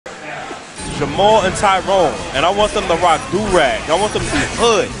Jamal and Tyrone, and I want them to rock do-rag. I want them to be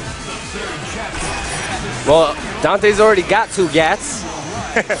hood. Well, Dante's already got 2 gats.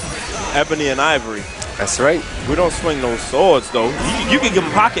 Ebony and Ivory. That's right. We don't swing those swords, though. You can give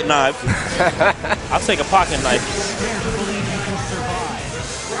them pocket knives. I'll take a pocket knife.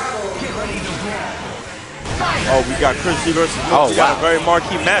 Oh, we got ChrisG versus Moose. Oh, We got a very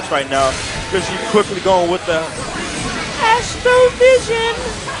marquee match right now. ChrisG quickly going with the Astrovision.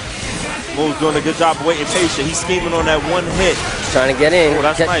 Moose doing a good job of waiting patient. He's scheming on that one hit. He's trying to get in. Oh,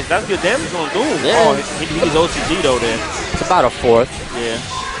 that's nice. That's good damage on Doom. Yeah. Oh, he's OCG though there. It's about a 4th. Yeah.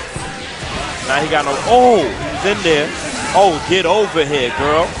 Now he got no. Oh, he's in there. Oh, get over here,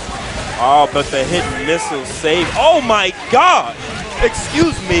 girl. Oh, but the hit and missile save. Oh my God.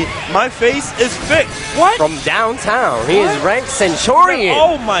 Excuse me, my face is fixed. What? From downtown. He is ranked Centurion.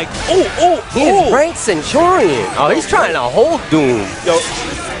 Oh my. He is ranked Centurion. Oh, he's trying to hold Doom. Yo,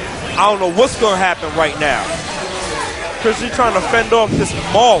 I don't know what's going to happen right now. ChrisG trying to fend off this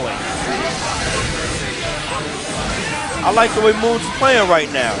mauling. I like the way Moon's playing right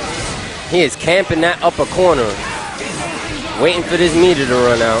now. He is camping that upper corner. Waiting for this meter to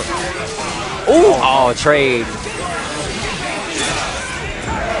run out. Ooh. Oh, trade.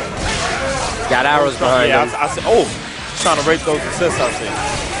 Got arrows behind him. I said, oh, he's trying to rate those assists, I see.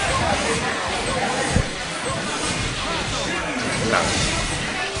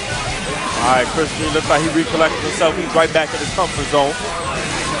 All right, ChrisG looks like he recollected himself. He's right back in his comfort zone.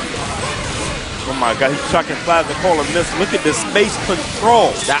 Oh my God, he's chucking plasma, calling this. Look at this space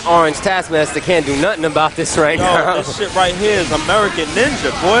control. That orange Taskmaster can't do nothing about this right now. This shit right here is American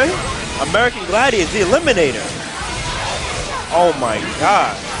Ninja, boy. American Gladiator, the Eliminator. Oh my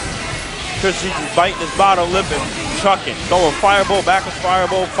God. ChrisG just biting his bottom lip and chucking. Going fireball, backwards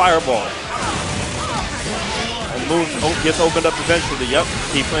fireball, fireball. And Moon gets opened up eventually. Yep,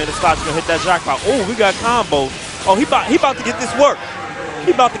 keep playing the slots, gonna hit that jackpot. Oh, we got combos. Oh, he about to get this work.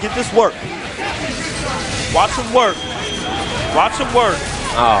 He about to get this work. Watch him work. Watch him work.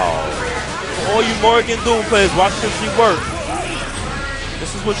 Oh. All you Morgan Doom players, watch ChrisG work.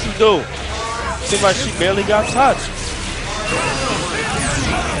 This is what you do. Seems like she barely got touched.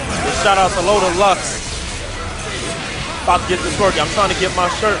 Shout out to Loda Lux. About to get this work. I'm trying to get my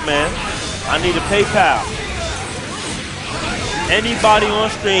shirt, man. I need a PayPal. Anybody on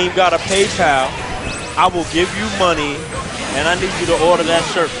stream got a PayPal, I will give you money, and I need you to order that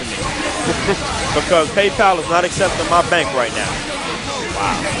shirt for me. Because PayPal is not accepting my bank right now.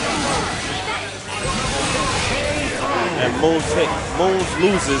 Wow. And Moons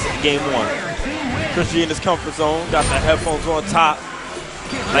loses game 1. ChrisG in his comfort zone. Got the headphones on top.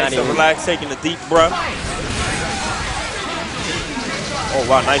 Nice and relaxed, taking a deep breath. Oh,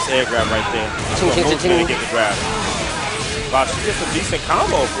 wow, nice air grab right there. Moon's going to get the grab. Wow, she gets a decent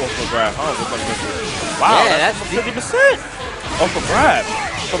combo off the grab. Wow, yeah, that's 50% off a grab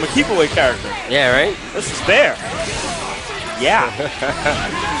from a keep-away character. Yeah, right? This is fair. Yeah.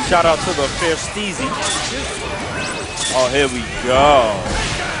 Shout out to the fair Steezy. Oh, here we go.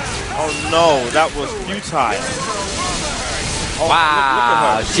 Oh, no, that was futile. Oh,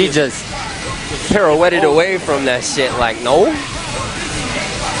 wow, look she just pirouetted away from that shit like, no.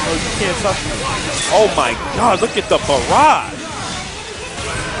 Oh, you can't touch me. Oh my God, look at the barrage.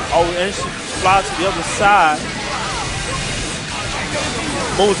 Oh, and she flies to the other side.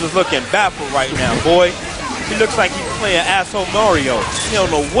 Moose is looking baffled right now, boy. He looks like he's playing asshole Mario. He don't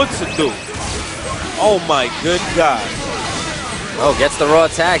know what to do. Oh my good God. Oh, gets the raw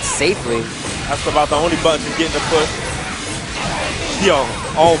tag safely. That's about the only button to get in the foot. Yo,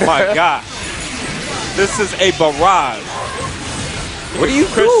 oh my God. This is a barrage. What do you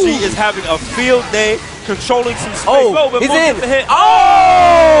do? ChrisG is having a field day controlling some space. Oh, he's in. Hit.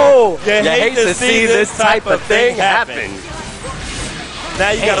 Oh! You hate to see this type of thing happen.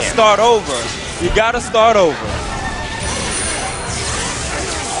 Now you gotta start over. You gotta start over.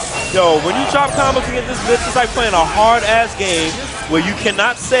 Yo, when you drop combos against this bitch, it's like playing a hard-ass game where you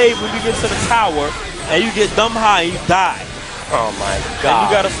cannot save when you get to the tower and you get dumb high and you die. Oh my God. And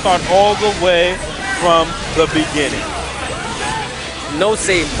you gotta start all the way from the beginning. No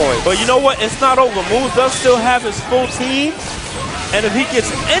save point. But you know what? It's not over. Moose does still have his full team. And if he gets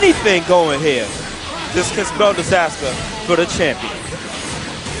anything going here, this can spell disaster for the champion.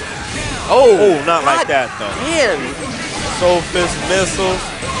 Oh, not like that though. Damn. Soul Fist missiles,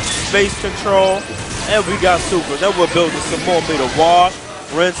 space control, and we got super. Then we're building some more meter. Wash,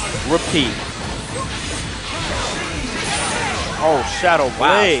 rinse, repeat. Oh, Shadow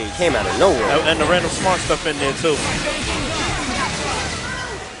Blade. Wow, came out of nowhere. And the random smart stuff in there too.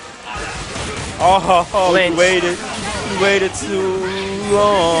 Oh, you waited too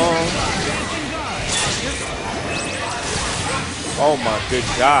long. Oh my good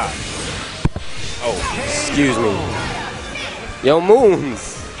God. Oh. Excuse me. Yo,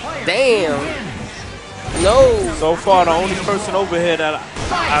 Moons. Damn. No. So far, the only person over here that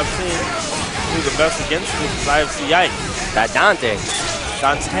I've seen do the best against this is IFC Ike. That Dante.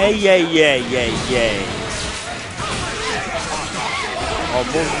 Dante, yeah. Oh,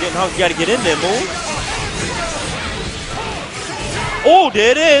 Moon's getting hung. You got to get in there, Moon. Oh,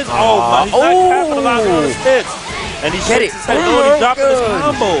 there it is. Oh, my. He's not capitalizing on his hits. And he shakes his head. No, he's dropping his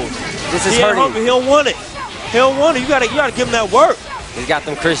combos. This is hurting. He don't want it. He don't want it. You gotta give him that work. He's got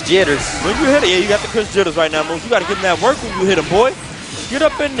them Chris jitters. When you hit it, yeah, you got the Chris jitters right now, Moon. You gotta give him that work when you hit him, boy. Get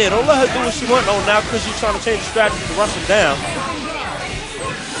up in there. Don't let her do what she wants. Oh, now Chris, you trying to change the strategy to rush him down.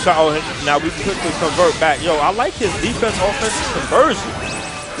 So, now we quickly convert back. Yo, I like his defense-offensive conversion.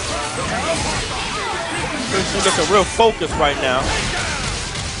 Chris, you looking real focused right now.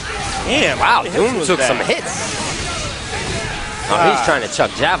 Damn. Wow, Doom took some hits. Oh, he's trying to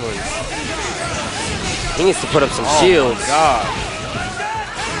chuck javelins. He needs to put up some shields. Oh, God.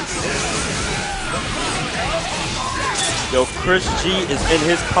 Yo, ChrisG is in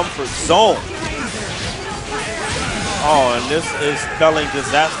his comfort zone. Oh, and this is spelling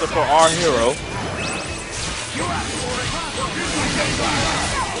disaster for our hero.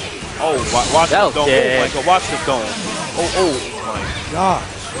 Oh, watch the dome. Oh, my God, watch the dome. Oh, my gosh.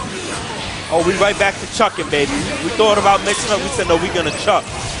 Oh, we right back to chucking, baby. We thought about mixing up. We said, no, we're going to chuck.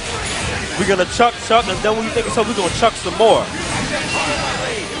 We're going to chuck, and then when you think so, we're going to chuck some more.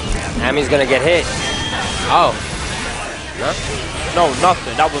 Amy's going to get hit. Oh. No,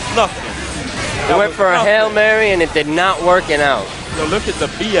 nothing. That was nothing. He went for a Hail Mary, and it did not work out. Yo, look at the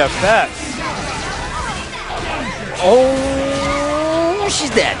BFS. Oh, she's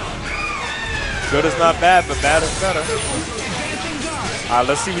dead. Good is not bad, but bad is better. All right,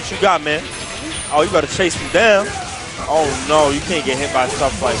 let's see what you got, man. Oh, you better chase him down. Oh, no, you can't get hit by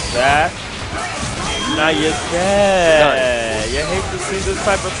stuff like that. Now you're dead. You hate to see this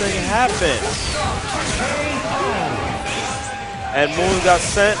type of thing happen. And Moon got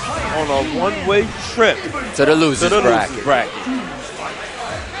sent on a one-way trip to the losers bracket.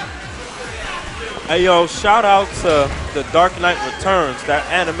 Hey, yo, shout out to The Dark Knight Returns, that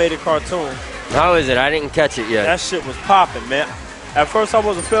animated cartoon. How is it? I didn't catch it yet. That shit was popping, man. At first, I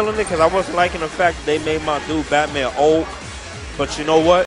wasn't feeling it because I wasn't liking the fact that they made my dude Batman old. But you know what?